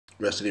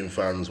Wrestling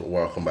fans,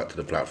 welcome back to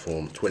the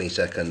platform.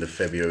 22nd of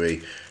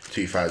February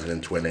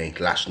 2020.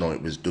 Last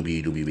night was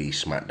WWE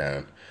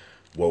SmackDown.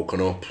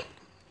 Woken up,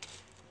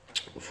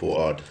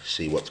 thought I'd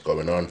see what's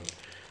going on.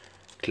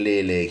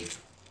 Clearly,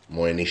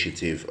 my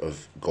initiative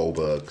of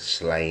Goldberg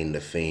slaying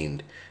the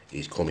Fiend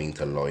is coming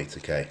to light,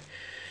 okay?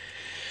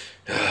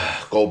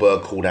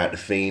 Goldberg called out the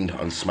Fiend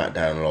on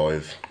SmackDown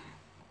Live.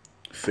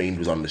 Fiend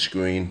was on the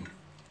screen.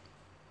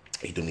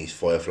 He done his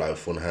Firefly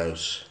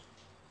Funhouse.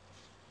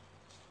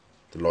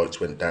 The lights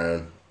went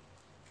down.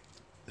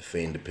 The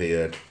Fiend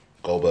appeared.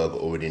 Goldberg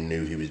already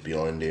knew he was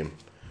behind him.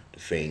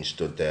 The Fiend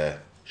stood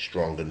there,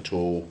 strong and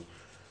tall.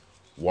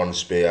 One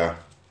spear.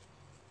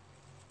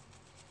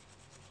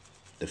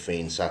 The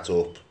Fiend sat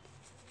up.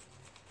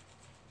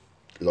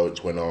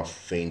 Lights went off.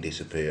 Fiend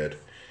disappeared.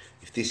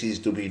 If this is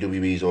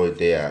WWE's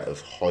idea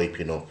of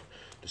hyping up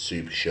the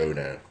Super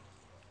Showdown,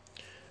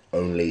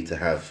 only to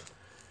have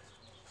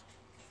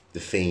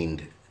the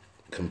Fiend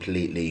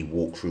completely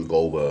walk through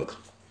Goldberg,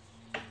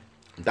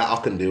 that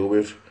I can deal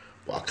with,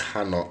 but I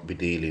cannot be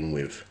dealing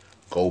with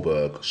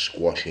Goldberg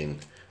squashing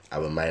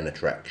our main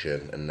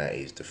attraction, and that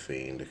is the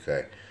Fiend,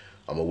 okay?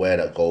 I'm aware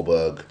that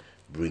Goldberg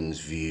brings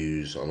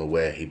views. I'm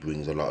aware he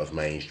brings a lot of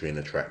mainstream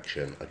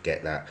attraction. I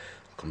get that.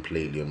 I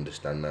completely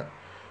understand that.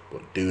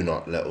 But do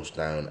not let us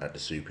down at the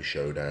Super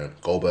Showdown.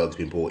 Goldberg's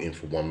been brought in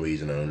for one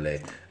reason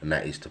only, and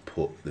that is to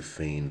put the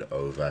Fiend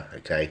over,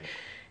 okay?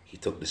 He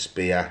took the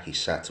spear, he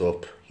sat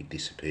up, he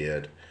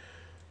disappeared.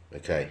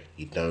 Okay,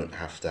 you don't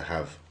have to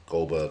have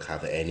Goldberg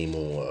have any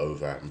more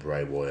over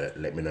Bray Wyatt.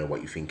 Let me know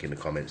what you think in the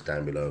comments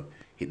down below.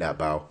 Hit that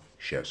bell,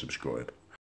 share, subscribe.